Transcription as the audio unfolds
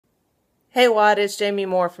Hey WOD, it's Jamie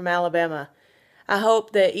Moore from Alabama. I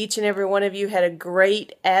hope that each and every one of you had a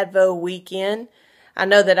great Advo weekend. I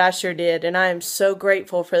know that I sure did, and I am so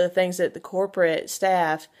grateful for the things that the corporate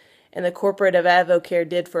staff and the corporate of AdvoCare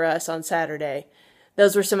did for us on Saturday.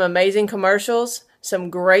 Those were some amazing commercials, some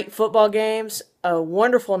great football games, a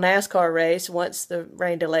wonderful NASCAR race once the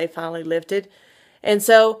rain delay finally lifted. And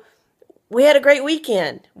so we had a great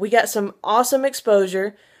weekend. We got some awesome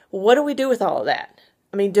exposure. What do we do with all of that?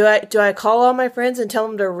 I mean, do I call all my friends and tell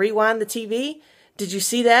them to rewind the TV? Did you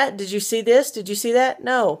see that? Did you see this? Did you see that?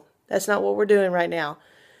 No, that's not what we're doing right now.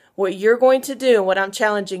 What you're going to do, and what I'm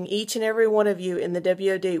challenging each and every one of you in the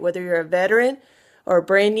WOD, whether you're a veteran or a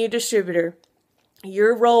brand new distributor,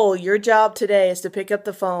 your role, your job today is to pick up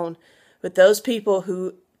the phone with those people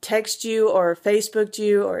who text you or Facebooked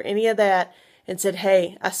you or any of that and said,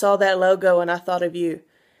 hey, I saw that logo and I thought of you.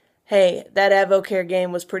 Hey, that AdvoCare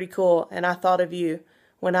game was pretty cool and I thought of you.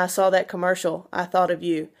 When I saw that commercial, I thought of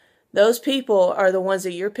you. Those people are the ones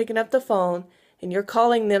that you're picking up the phone and you're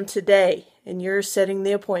calling them today and you're setting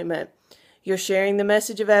the appointment. You're sharing the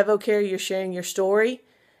message of AdvoCare, you're sharing your story,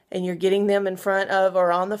 and you're getting them in front of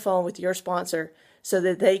or on the phone with your sponsor so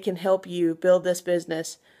that they can help you build this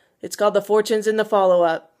business. It's called the fortunes in the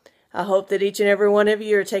follow-up. I hope that each and every one of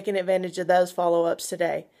you are taking advantage of those follow-ups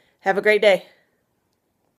today. Have a great day.